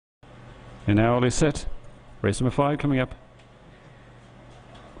And now early set. Race number 5 coming up.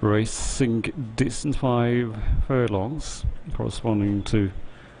 Racing distance 5 furlongs, corresponding to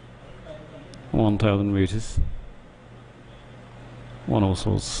 1,000 meters. One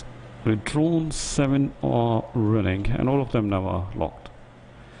horse withdrawn, 7 are running, and all of them now are locked.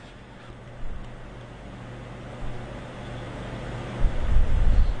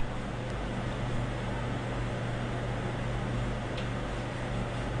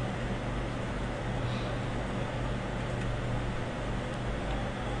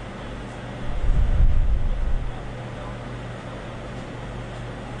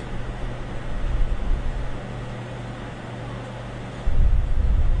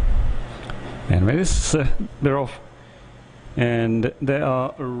 Anyways, they're off, and they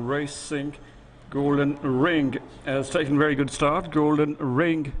are racing. Golden Ring has taken a very good start. Golden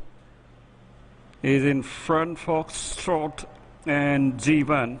Ring is in front, Foxtrot and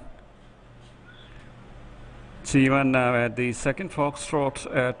G1. G1 now at the second,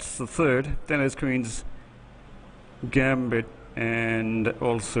 Foxtrot at the third, then is Queen's Gambit, and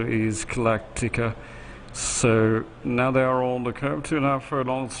also is Galactica. So now they are on the curve, 2.5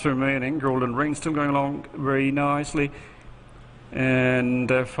 furlongs remaining. Golden Ring still going along very nicely, and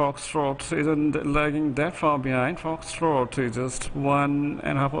Foxtrot isn't lagging that far behind. Foxtrot is just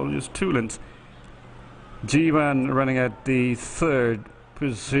 1.5, almost 2 lengths. G1 running at the third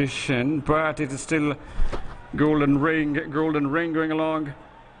position, but it is still Golden Ring going along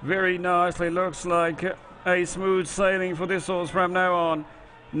very nicely. Looks like a smooth sailing for this horse from now on.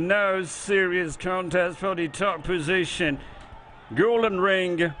 No serious contest for the top position. Golden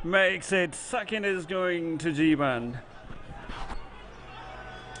Ring makes it. Second is going to G1.